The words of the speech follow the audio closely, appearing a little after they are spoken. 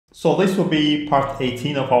So this will be part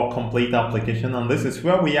 18 of our complete application, and this is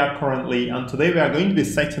where we are currently. And today we are going to be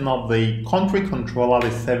setting up the country controller,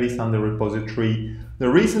 the service, and the repository. The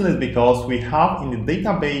reason is because we have in the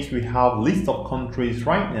database, we have list of countries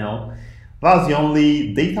right now. That's the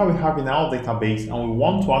only data we have in our database, and we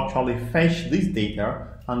want to actually fetch this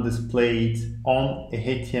data and display it on a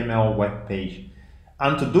HTML web page.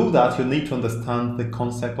 And to do that, you need to understand the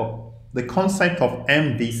concept of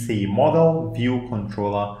MVC, Model View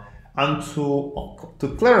Controller. And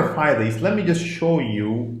to clarify this, let me just show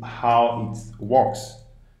you how it works.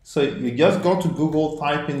 So you just go to Google,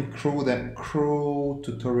 type in crew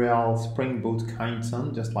tutorial Spring Boot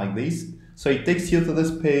Kyneton, just like this. So it takes you to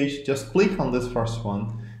this page. Just click on this first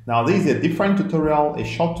one. Now this is a different tutorial, a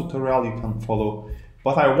short tutorial you can follow.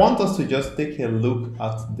 But I want us to just take a look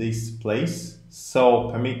at this place. So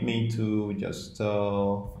permit me to just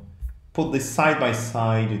put this side by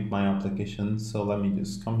side with my application. So let me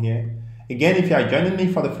just come here. Again, if you are joining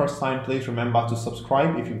me for the first time, please remember to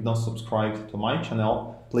subscribe. If you've not subscribed to my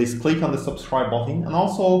channel, please click on the subscribe button. And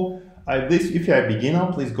also, if you're a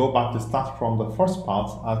beginner, please go back to start from the first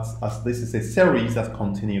part as this is a series that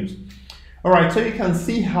continues. All right, so you can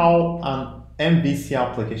see how an MVC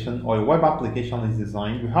application or a web application is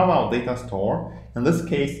designed. We have our data store. In this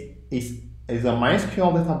case, is a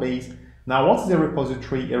MySQL database. Now, what is a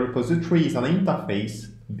repository? A repository is an interface.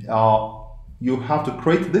 You have to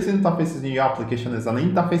create this interface in your application as an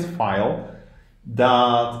interface file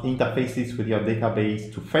that interfaces with your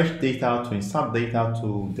database to fetch data, to insert data,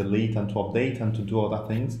 to delete and to update and to do other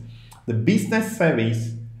things. The business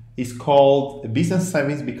service is called a business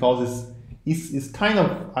service because it's kind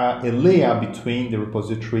of a layer between the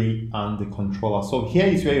repository and the controller. So here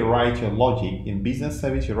is where you write your logic. In business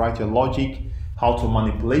service, you write your logic, how to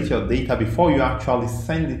manipulate your data before you actually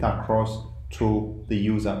send it across to the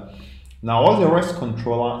user. Now, what's a REST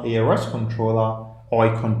controller? A REST controller or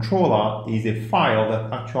a controller is a file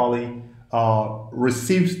that actually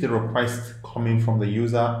receives the request coming from the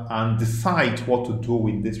user and decides what to do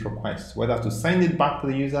with this request, whether to send it back to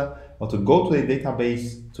the user or to go to a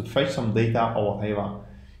database to fetch some data or whatever.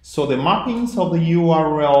 So the mappings of the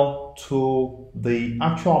URL to the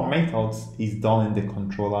actual methods is done in the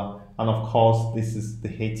controller. And of course, this is the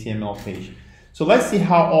HTML page. So let's see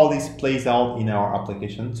how all this plays out in our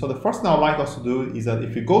application. So the first thing I'd like us to do is that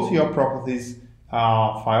if you go to your properties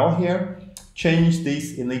file here, change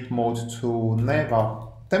this init mode to never.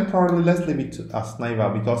 Temporarily, let's leave it as never,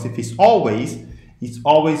 because if it's always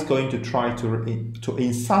going to try to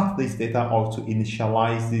insert this data or to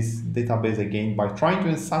initialize this database again by trying to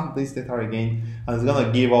insert this data again, and it's going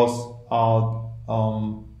to give us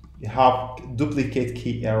have duplicate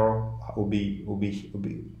key error will be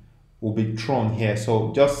thrown here.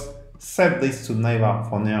 So just set this to never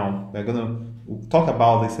for now. We're going to talk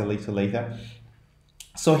about this a little later.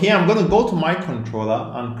 So here I'm going to go to my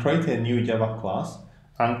controller and create a new Java class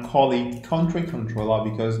and call it CountryController,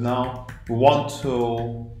 because now we want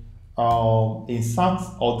to insert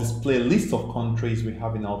or display a list of countries we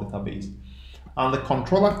have in our database. And the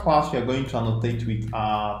controller class we are going to annotate with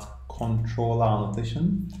controller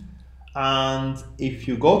annotation. And if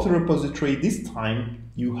you go to repository this time,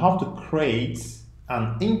 you have to create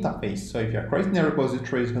an interface. So if you're creating a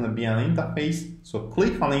repository, it's going to be an interface. So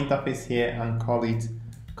click on interface here and call it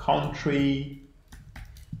country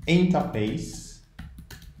interface.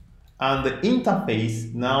 And the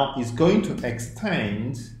interface now is going to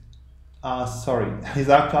extend, is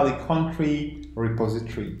actually country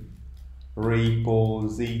repository.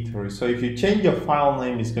 So if you change your file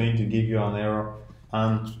name, it's going to give you an error.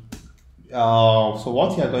 And so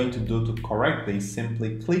what you are going to do to correct this,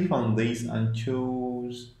 simply click on this and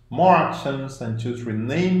choose more actions and choose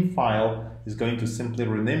rename file. Is going to simply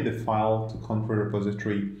rename the file to country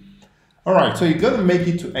repository. All right, so you're going to make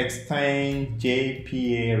it to extend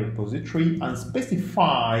JpaRepository and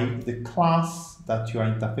specify the class that you are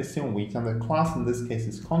interfacing with, and the class in this case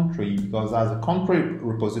is country, because as a country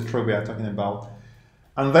repository we are talking about.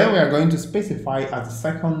 And then we are going to specify as the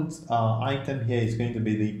second item here is going to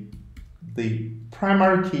be the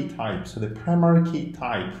primary key type. So the primary key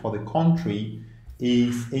type for the country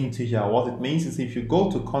is integer. What it means is if you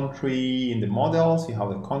go to country in the models, you have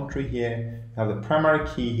the country here, you have the primary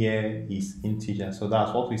key here is integer. So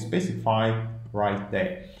that's what we specify right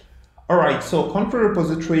there. All right, so country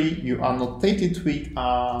repository, you annotate it with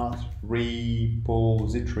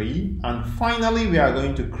repository. And finally, we are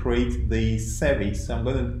going to create the service. So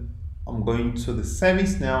I'm going to the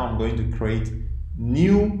service now. I'm going to create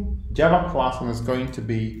new Java class, and it's going to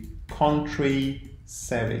be country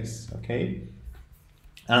service. Okay.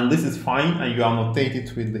 And this is fine, and you annotate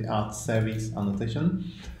it with the @service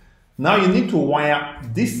annotation. Now you need to wire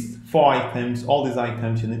these 4 items, all these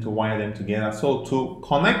items, you need to wire them together. So to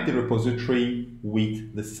connect the repository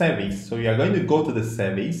with the service, so you are going to go to the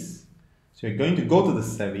service. So you're going to go to the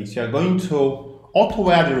service, you are going to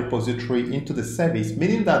auto-wire the repository into the service,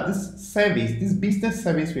 meaning that this service, this business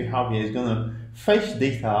service we have here is going to fetch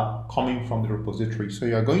data coming from the repository. So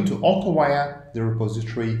you are going to auto-wire the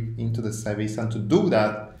repository into the service, and to do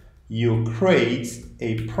that, you create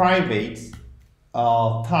a private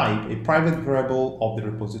type, a private variable of the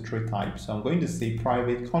repository type. So I'm going to say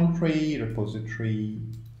private country repository,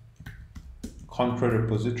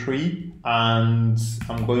 and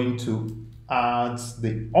I'm going to add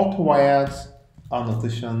the auto-wired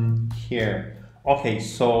annotation here. Okay,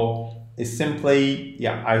 so it's simply,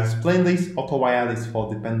 yeah, I explained this. Auto-wired is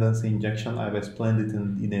for dependency injection. I've explained it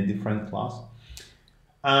in a different class.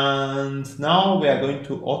 And now we are going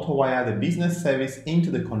to auto-wire the business service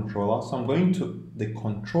into the controller. So I'm going to the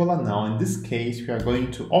controller now. In this case, we are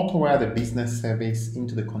going to auto-wire the business service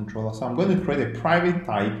into the controller. So I'm going to create a private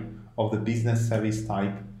type of the business service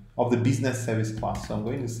type of the business service class. So I'm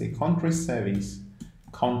going to say country service,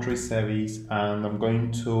 and I'm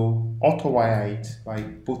going to auto-wire it by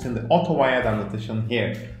putting the auto-wired annotation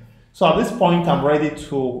here. So at this point, I'm ready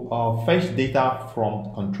to fetch data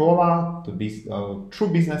from controller to through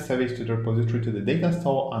business service to the repository to the data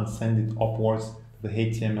store and send it upwards to the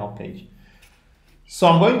HTML page. So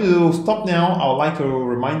I'm going to stop now. I would like to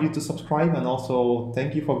remind you to subscribe and also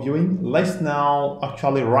thank you for viewing. Let's now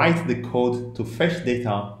actually write the code to fetch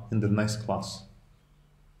data in the next class.